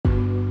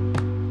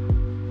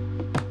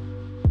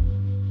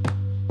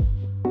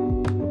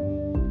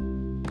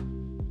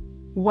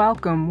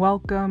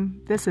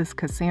Welcome. This is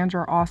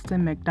Cassandra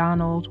Austin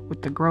McDonald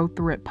with the Grow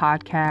Through It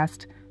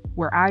podcast,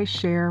 where I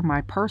share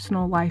my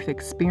personal life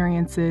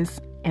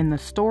experiences and the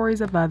stories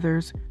of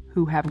others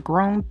who have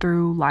grown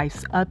through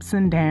life's ups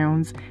and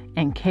downs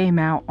and came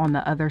out on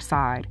the other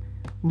side.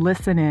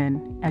 Listen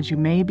in as you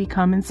may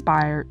become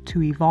inspired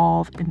to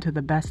evolve into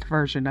the best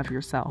version of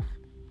yourself.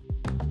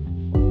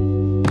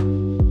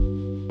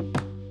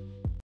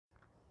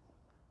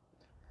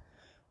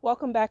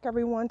 Welcome back,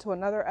 everyone, to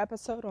another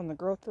episode on the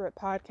Grow Through It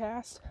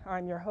podcast.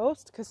 I'm your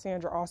host,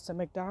 Cassandra Austin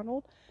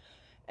McDonald,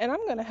 and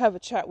I'm going to have a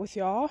chat with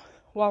y'all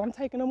while I'm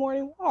taking a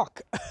morning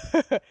walk.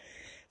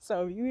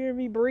 So if you hear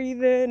me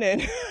breathing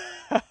and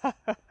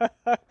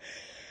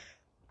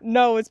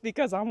no, it's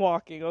because I'm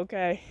walking,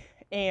 okay?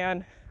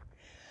 And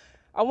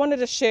I wanted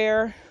to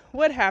share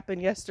what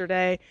happened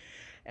yesterday.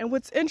 And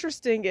what's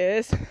interesting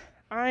is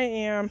I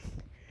am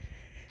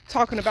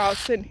talking about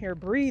sitting here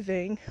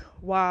breathing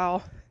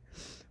while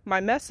my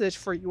message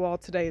for you all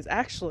today is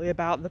actually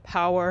about the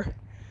power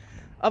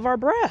of our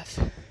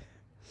breath.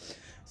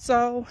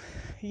 So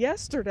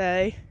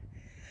yesterday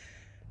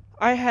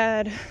I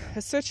had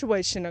a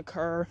situation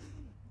occur,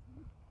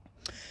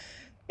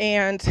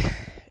 and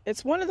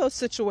it's one of those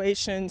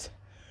situations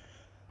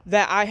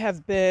that I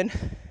have been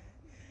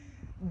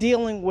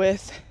dealing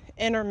with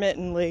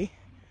intermittently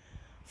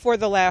for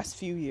the last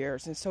few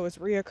years. And so it's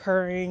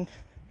reoccurring.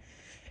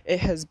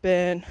 It has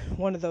been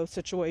one of those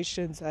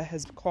situations that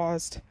has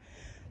caused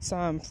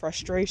some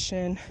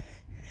frustration,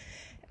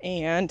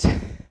 and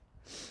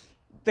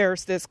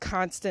there's this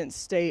constant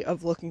state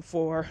of looking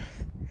for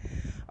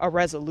a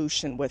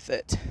resolution with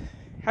it.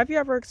 Have you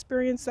ever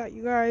experienced that,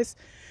 you guys?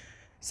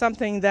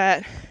 Something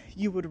that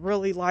you would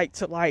really like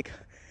to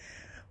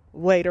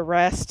lay to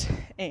rest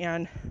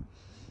and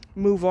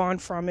move on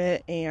from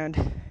it,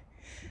 and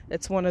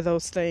it's one of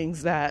those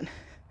things that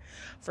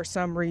for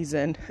some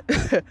reason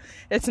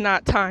it's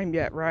not time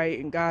yet, right?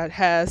 And God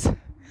has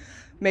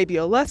maybe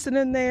a lesson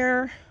in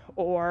there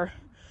or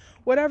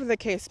whatever the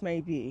case may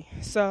be.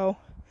 So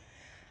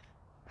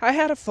I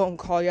had a phone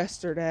call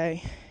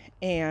yesterday,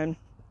 and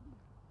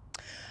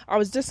I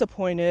was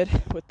disappointed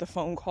with the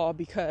phone call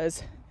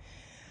because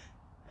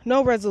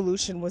no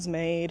resolution was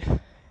made,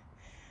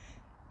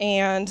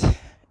 and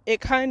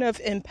it kind of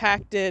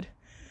impacted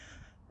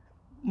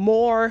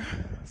more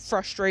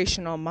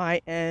frustration on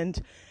my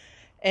end.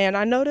 And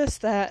I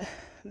noticed that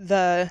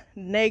the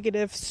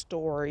negative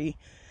story,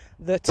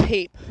 the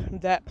tape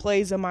that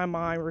plays in my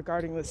mind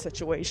regarding the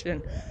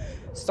situation,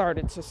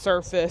 started to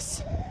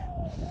surface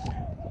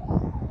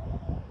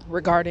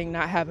regarding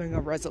not having a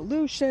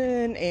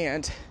resolution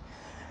and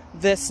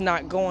this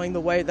not going the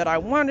way that I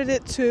wanted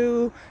it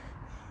to,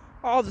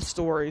 all the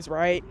stories,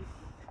 right?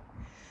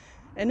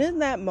 And in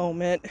that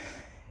moment,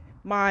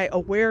 my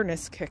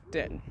awareness kicked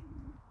in.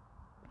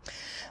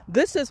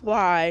 This is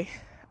why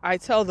I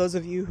tell those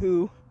of you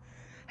who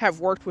have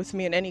worked with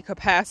me in any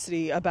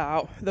capacity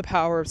about the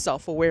power of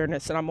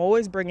self-awareness, and I'm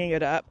always bringing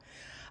it up.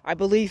 I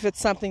believe it's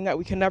something that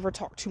we can never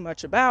talk too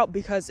much about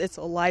because it's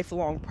a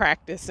lifelong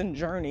practice and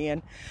journey,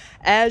 and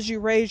as you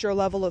raise your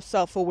level of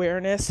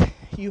self-awareness,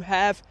 you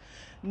have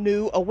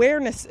new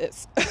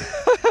awarenesses.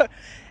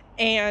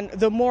 And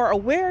the more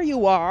aware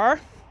you are,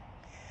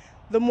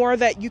 the more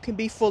that you can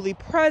be fully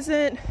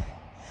present,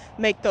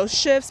 make those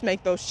shifts,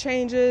 make those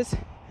changes,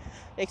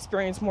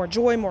 experience more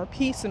joy, more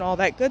peace, and all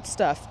that good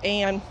stuff.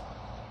 And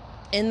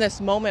in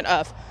this moment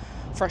of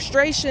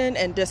frustration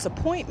and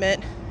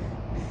disappointment,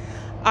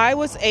 I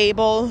was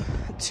able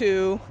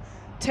to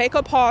take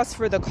a pause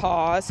for the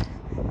cause.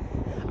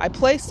 I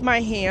placed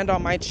my hand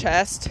on my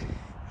chest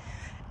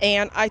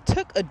and I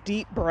took a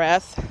deep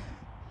breath.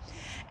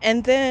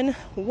 And then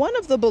one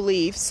of the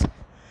beliefs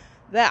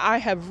that I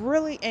have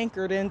really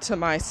anchored into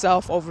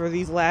myself over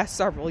these last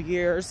several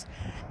years,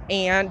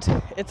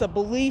 and it's a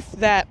belief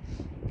that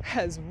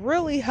has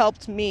really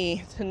helped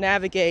me to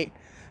navigate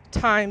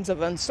times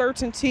of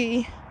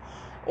uncertainty,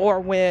 or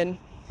when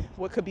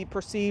what could be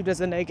perceived as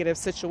a negative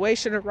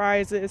situation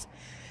arises.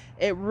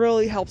 It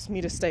really helps me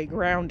to stay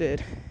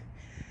grounded.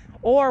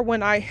 Or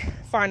when I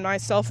find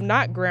myself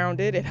not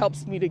grounded, it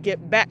helps me to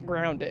get back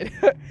grounded.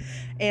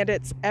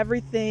 And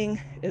everything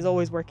is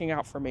always working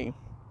out for me.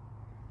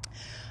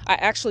 I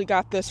actually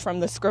got this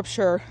from the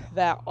scripture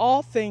that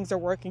all things are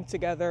working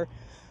together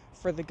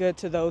for the good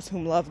to those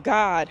whom love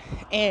God.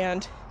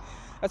 And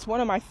that's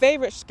one of my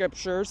favorite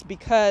scriptures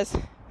because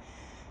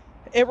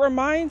it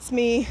reminds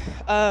me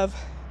of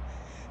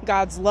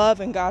God's love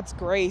and God's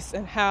grace,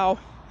 and how,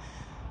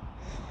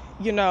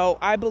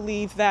 I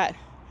believe that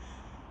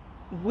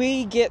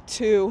we get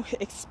to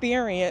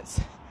experience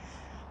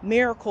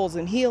miracles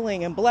and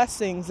healing and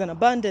blessings and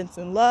abundance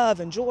and love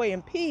and joy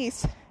and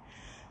peace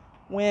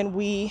when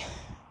we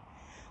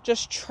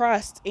just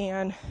trust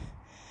and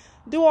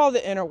do all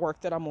the inner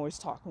work that I'm always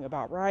talking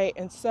about, right?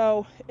 And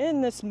so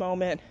in this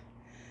moment,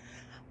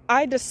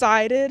 I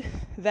decided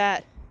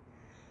that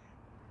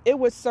it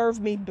would serve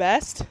me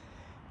best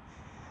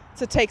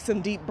to take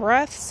some deep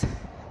breaths,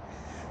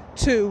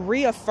 to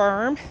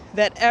reaffirm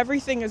that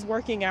everything is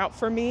working out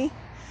for me,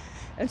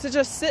 and to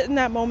just sit in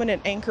that moment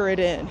and anchor it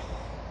in.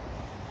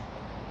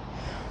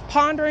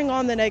 Pondering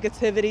on the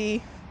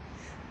negativity,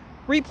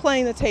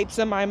 replaying the tapes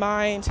in my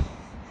mind,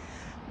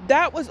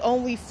 that was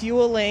only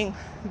fueling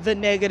the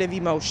negative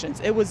emotions.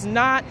 It was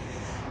not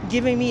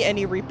giving me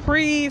any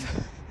reprieve.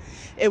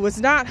 It was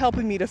not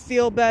helping me to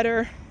feel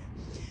better.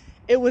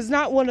 It was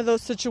not one of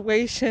those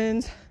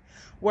situations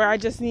where I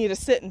just need to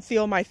sit and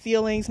feel my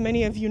feelings.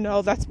 Many of you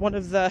know that's one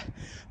of the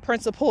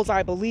principles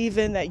I believe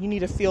in, that you need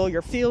to feel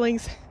your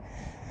feelings.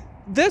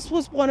 This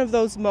was one of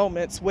those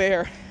moments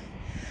where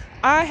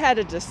I had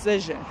a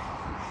decision.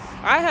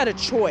 I had a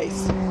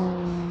choice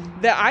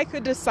that I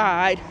could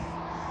decide,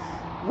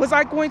 was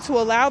I going to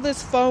allow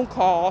this phone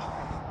call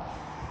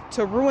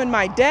to ruin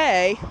my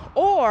day,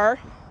 or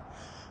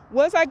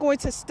was I going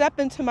to step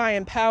into my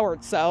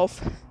empowered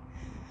self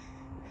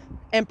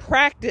and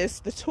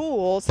practice the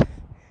tools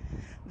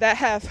that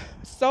have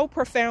so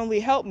profoundly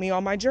helped me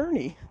on my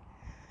journey?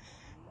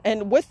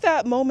 And with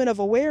that moment of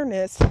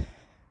awareness,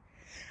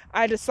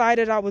 I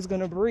decided I was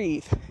going to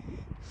breathe.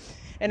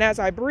 And as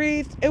I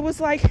breathed, it was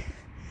like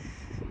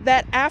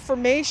that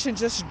affirmation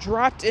just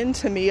dropped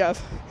into me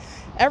of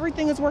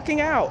everything is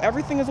working out.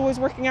 Everything is always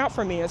working out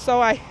for me. And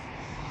so I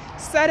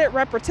said it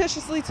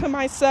repetitiously to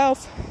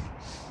myself.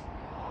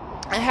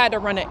 I had to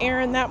run an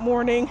errand that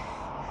morning.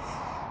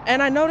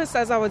 And I noticed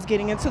as I was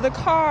getting into the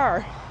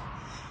car,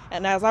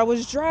 and as I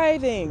was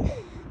driving,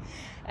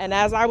 and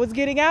as I was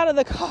getting out of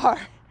the car,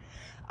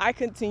 I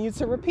continued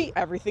to repeat,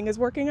 everything is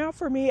working out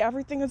for me.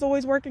 Everything is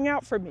always working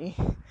out for me.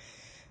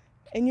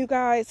 And you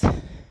guys,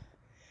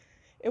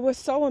 it was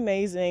so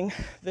amazing,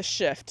 the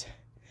shift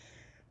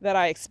that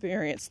I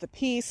experienced, the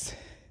peace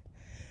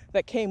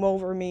that came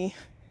over me,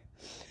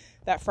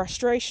 that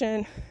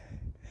frustration,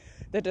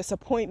 the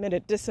disappointment,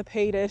 it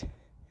dissipated.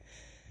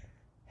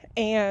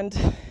 And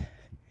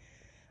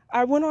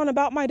I went on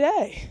about my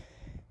day.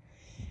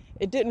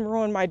 It didn't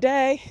ruin my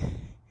day.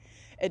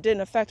 It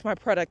didn't affect my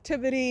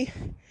productivity.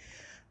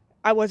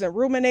 I wasn't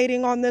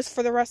ruminating on this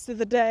for the rest of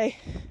the day.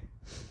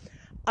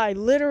 I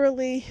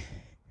literally,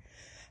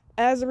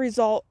 as a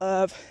result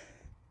of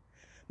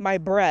my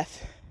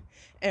breath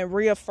and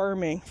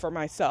reaffirming for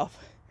myself,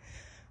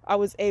 I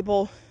was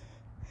able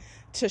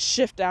to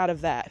shift out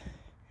of that.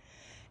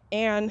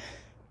 And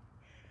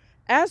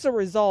as a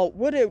result,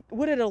 what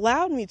it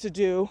allowed me to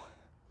do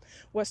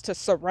was to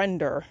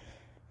surrender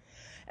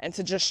and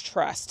to just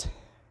trust.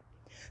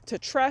 To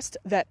trust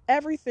that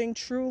everything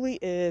truly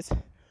is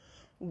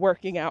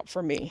working out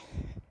for me.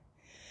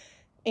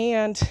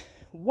 And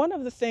one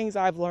of the things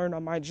I've learned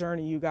on my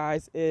journey, you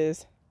guys,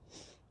 is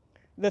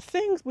the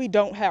things we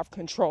don't have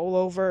control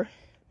over,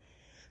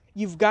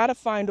 you've got to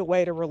find a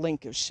way to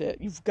relinquish it.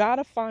 You've got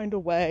to find a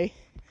way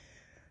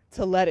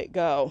to let it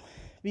go.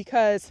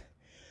 Because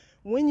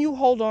when you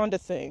hold on to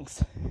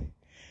things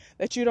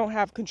that you don't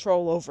have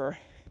control over,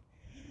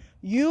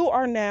 you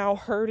are now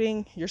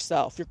hurting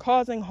yourself. You're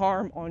causing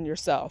harm on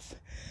yourself.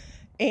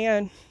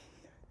 And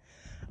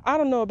I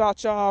don't know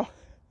about y'all,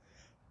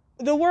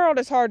 the world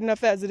is hard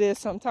enough as it is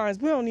sometimes.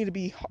 We don't need to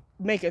be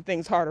making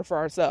things harder for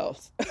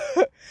ourselves.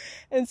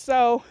 And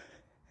so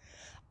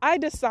I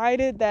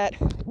decided that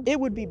it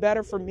would be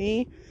better for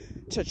me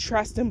to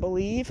trust and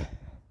believe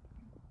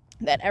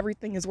that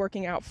everything is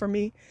working out for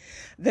me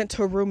than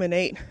to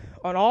ruminate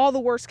on all the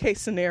worst case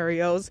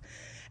scenarios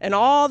and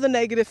all the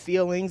negative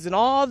feelings and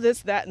all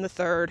this, that, and the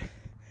third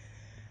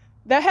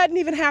that hadn't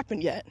even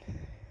happened yet.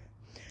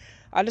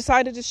 I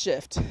decided to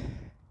shift.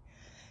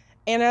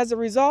 And as a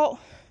result,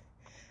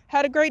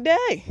 had a great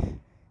day.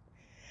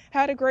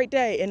 Had a great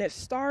day. And it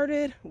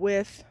started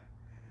with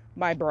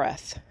my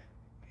breath.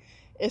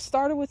 It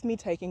started with me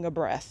taking a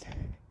breath.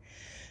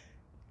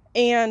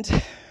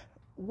 And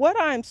what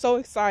I'm so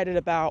excited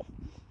about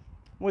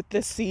with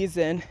this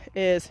season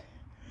is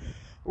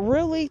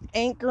really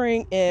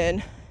anchoring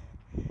in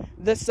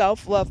the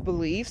self-love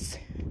beliefs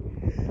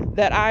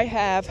that I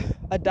have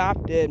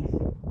adopted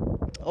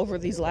over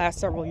these last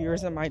several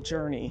years in my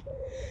journey,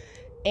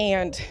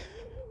 and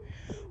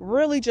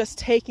really just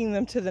taking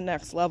them to the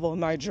next level in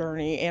my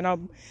journey. And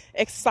I'm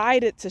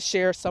excited to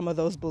share some of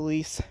those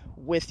beliefs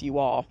with you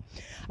all.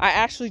 I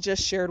actually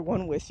just shared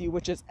one with you,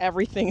 which is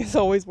everything is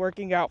always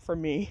working out for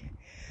me.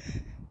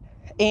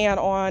 And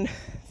on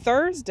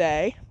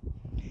Thursday,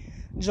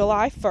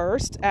 July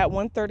 1st at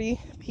 1:30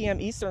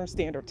 p.m. Eastern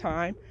Standard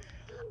Time,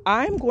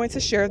 I'm going to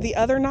share the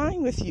other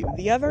 9 with you.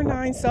 The other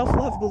 9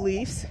 self-love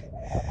beliefs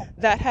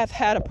that have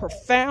had a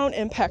profound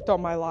impact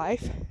on my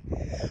life,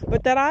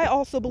 but that I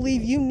also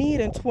believe you need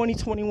in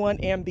 2021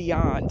 and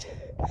beyond.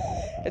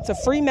 It's a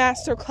free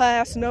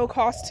masterclass, no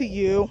cost to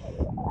you.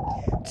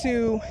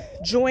 To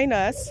join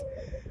us,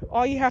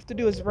 all you have to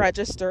do is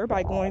register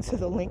by going to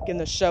the link in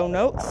the show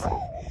notes,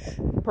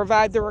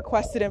 provide the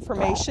requested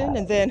information,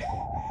 and then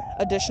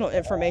additional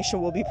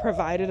information will be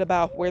provided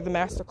about where the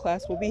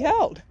masterclass will be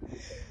held.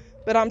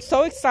 But I'm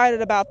so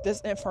excited about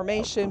this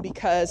information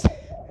because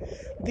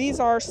these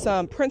are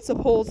some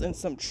principles and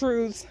some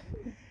truths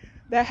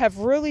that have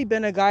really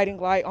been a guiding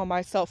light on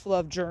my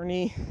self-love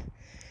journey.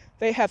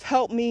 They have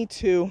helped me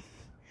to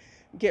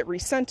get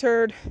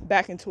recentered,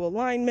 back into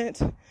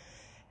alignment.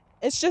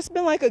 It's just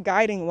been like a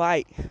guiding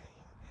light.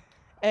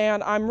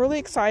 And I'm really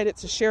excited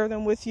to share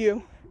them with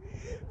you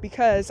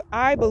because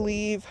I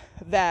believe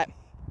that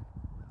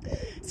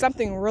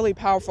something really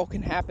powerful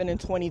can happen in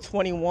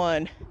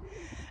 2021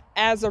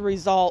 as a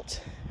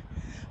result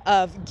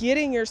of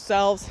getting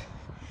yourselves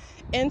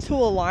into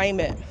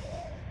alignment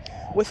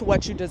with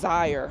what you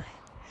desire.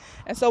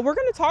 And so we're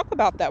going to talk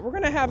about that. We're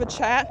going to have a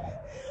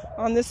chat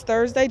on this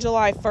Thursday,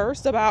 July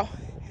 1st, about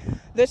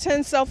the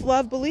 10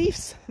 self-love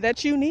beliefs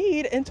that you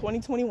need in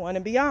 2021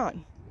 and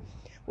beyond.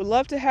 Would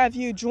love to have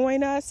you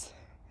join us.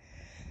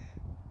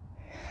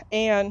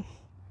 And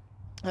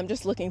I'm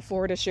just looking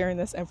forward to sharing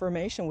this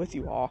information with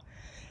you all.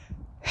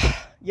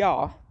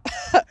 Y'all,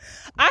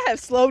 I have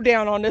slowed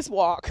down on this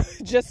walk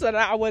just so that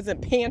I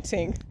wasn't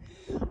panting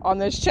on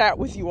this chat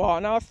with you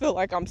all. Now I feel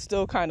like I'm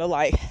still kind of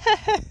like,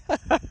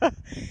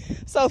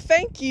 so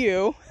thank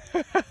you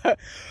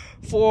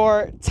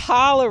for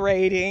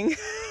tolerating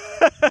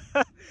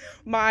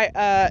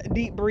my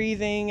deep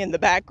breathing and the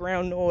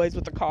background noise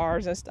with the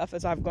cars and stuff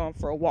as I've gone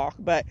for a walk.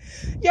 But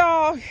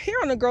y'all, here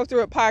on the Grow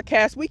Through It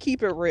podcast, we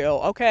keep it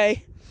real,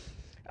 okay?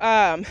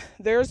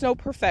 There's no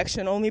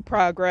perfection, only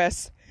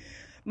progress.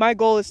 My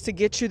goal is to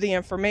get you the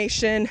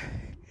information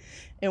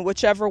in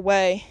whichever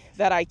way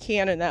that I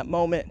can in that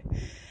moment.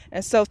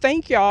 And so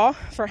thank y'all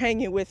for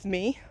hanging with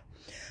me.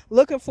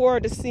 Looking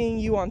forward to seeing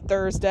you on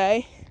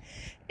Thursday.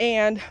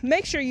 And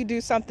make sure you do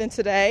something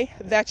today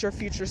that your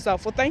future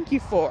self will thank you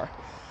for.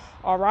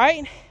 All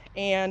right?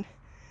 And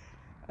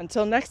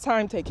until next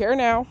time, take care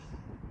now.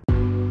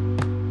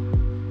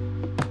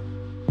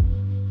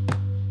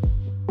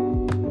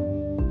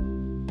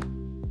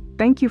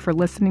 Thank you for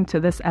listening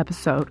to this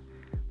episode.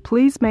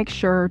 Please make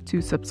sure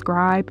to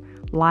subscribe,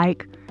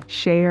 like,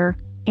 share,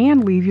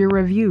 and leave your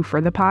review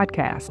for the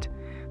podcast.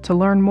 To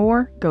learn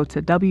more, go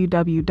to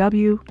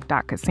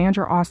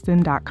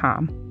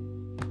www.cassandraaustin.com.